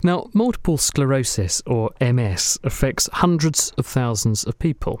Now, multiple sclerosis, or MS, affects hundreds of thousands of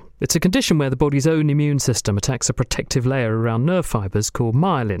people. It's a condition where the body's own immune system attacks a protective layer around nerve fibres called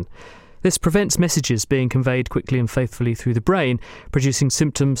myelin. This prevents messages being conveyed quickly and faithfully through the brain, producing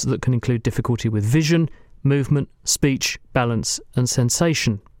symptoms that can include difficulty with vision, movement, speech, balance and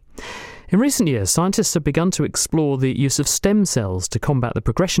sensation. In recent years, scientists have begun to explore the use of stem cells to combat the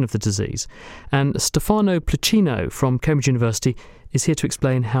progression of the disease, and Stefano Pluchino from Cambridge University is here to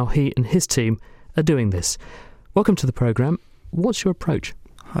explain how he and his team are doing this. Welcome to the programme. What's your approach?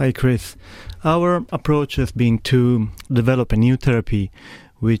 Hi, Chris. Our approach has been to develop a new therapy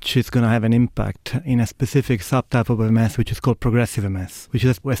which is going to have an impact in a specific subtype of MS, which is called progressive MS, which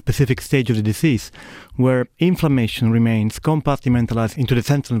is a specific stage of the disease where inflammation remains compartmentalized into the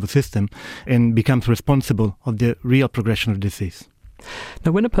central nervous system and becomes responsible of the real progression of the disease.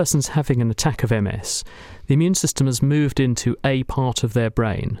 Now, when a person's having an attack of MS, the immune system has moved into a part of their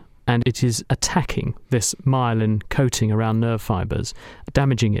brain and it is attacking this myelin coating around nerve fibres,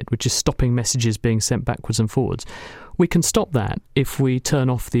 damaging it, which is stopping messages being sent backwards and forwards. We can stop that if we turn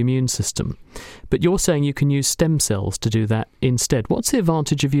off the immune system. But you're saying you can use stem cells to do that instead. What's the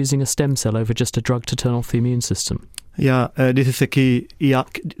advantage of using a stem cell over just a drug to turn off the immune system? Yeah, this is a key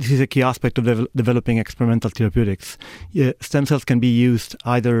aspect of developing experimental therapeutics. Stem cells can be used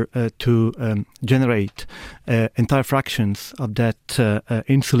either to generate entire fractions of that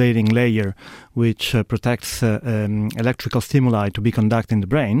insulating layer which protects electrical stimuli to be conducted in the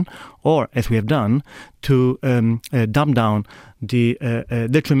brain, or, as we have done, to dumb down the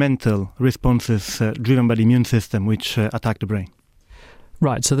detrimental responses driven by the immune system which attack the brain.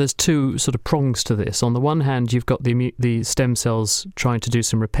 Right, so there's two sort of prongs to this. On the one hand, you've got the stem cells trying to do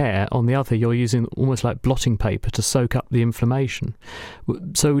some repair. On the other, you're using almost like blotting paper to soak up the inflammation.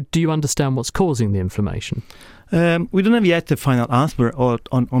 So do you understand what's causing the inflammation? We don't have yet the final answer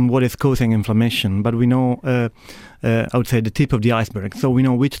on what is causing inflammation, but we know, I would say, the tip of the iceberg. So we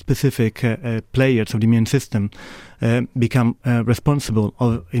know which specific players of the immune system become responsible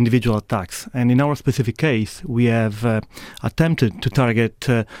of individual attacks. And in our specific case, we have attempted to target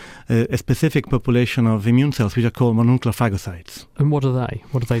a specific population of immune cells, which are called mononuclear phagocytes. And what are they?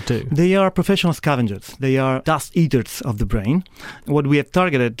 What do they do? They are professional scavengers. They are dust eaters of the brain. What we have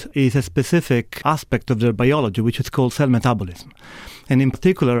targeted is a specific aspect of their biology, which is called cell metabolism. And in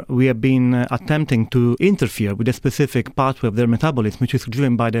particular, we have been attempting to interfere with a specific pathway of their metabolism, which is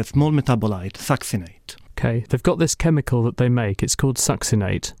driven by the small metabolite, succinate. Okay, they've got this chemical that they make. It's called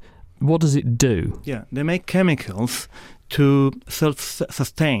succinate. What does it do? Yeah, they make chemicals to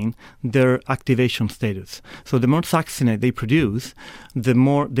self-sustain their activation status. So the more succinate they produce, the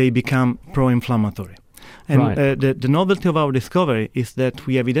more they become pro-inflammatory. And right. The novelty of our discovery is that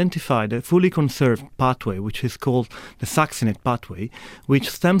we have identified a fully conserved pathway, which is called the succinate pathway, which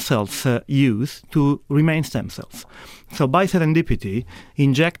stem cells use to remain stem cells. So by serendipity,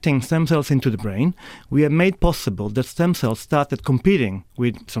 injecting stem cells into the brain, we have made possible that stem cells started competing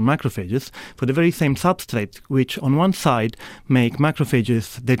with some macrophages for the very same substrate, which on one side make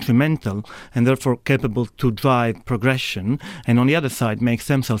macrophages detrimental and therefore capable to drive progression, and on the other side make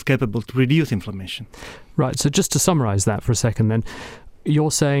stem cells capable to reduce inflammation. Right, so just to summarise that for a second then,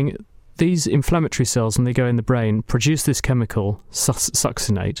 you're saying these inflammatory cells, when they go in the brain, produce this chemical,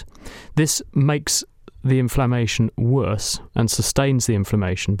 succinate. This makes the inflammation worse and sustains the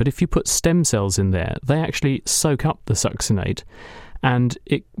inflammation. But if you put stem cells in there, they actually soak up the succinate and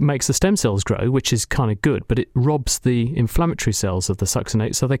it makes the stem cells grow, which is kind of good, but it robs the inflammatory cells of the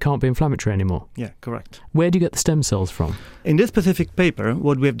succinate so they can't be inflammatory anymore. Yeah, correct. Where do you get the stem cells from? In this specific paper,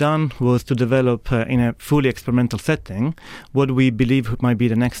 what we've done was to develop in a fully experimental setting what we believe might be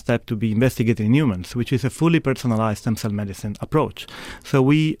the next step to be investigated in humans, which is a fully personalized stem cell medicine approach. So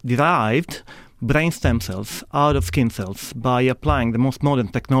we derived brain stem cells out of skin cells by applying the most modern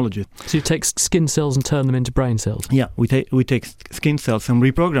technology. So you take skin cells and turn them into brain cells? Yeah, we take skin cells and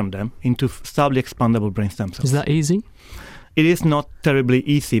reprogram them into stably expandable brain stem cells. Is that easy? It is not terribly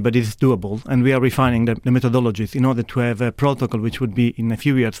easy, but it is doable, and we are refining the methodologies in order to have a protocol which would be, in a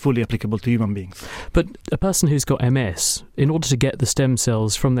few years, fully applicable to human beings. But a person who's got MS, in order to get the stem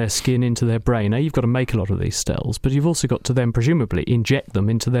cells from their skin into their brain, now you've got to make a lot of these cells, but you've also got to then presumably inject them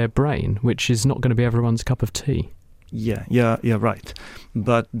into their brain, which is not going to be everyone's cup of tea. Yeah, you're right.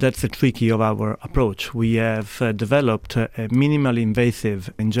 But that's the tricky of our approach. We have developed a minimally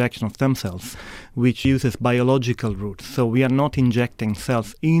invasive injection of stem cells, which uses biological routes. So we are not injecting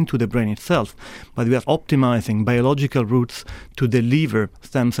cells into the brain itself, but we are optimizing biological routes to deliver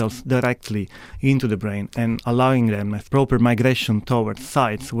stem cells directly into the brain and allowing them a proper migration towards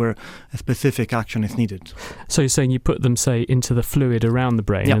sites where a specific action is needed. So you're saying you put them, say, into the fluid around the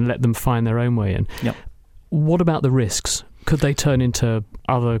brain and let them find their own way in. Yep. What about the risks? Could they turn into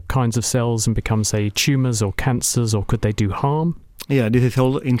other kinds of cells and become, say, tumours or cancers, or could they do harm? Yeah, this is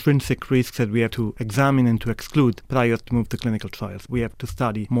all intrinsic risks that we have to examine and to exclude prior to move to clinical trials. We have to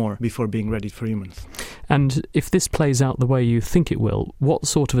study more before being ready for humans. And if this plays out the way you think it will, what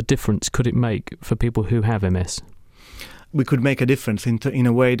sort of a difference could it make for people who have MS? We could make a difference in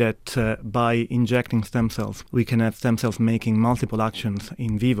a way that by injecting stem cells, we can have stem cells making multiple actions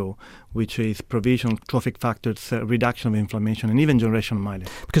in vivo, which is provision of trophic factors, reduction of inflammation, and even generation of myelin.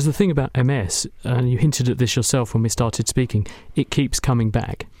 Because the thing about MS, and you hinted at this yourself when we started speaking, it keeps coming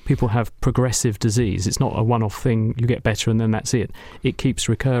back. People have progressive disease. It's not a one-off thing, you get better and then that's it. It keeps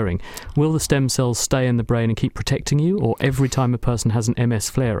recurring. Will the stem cells stay in the brain and keep protecting you, or every time a person has an MS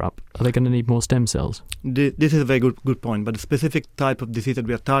flare-up, are they going to need more stem cells? This is a very good point, but the specific type of disease that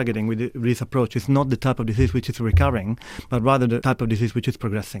we are targeting with this approach is not the type of disease which is recurring, but rather the type of disease which is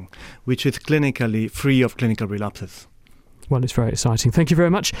progressing, which is clinically free of clinical relapses. Well, it's very exciting. Thank you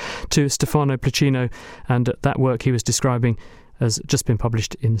very much to Stefano Pluchino, and that work he was describing has just been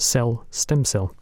published in Cell Stem Cell.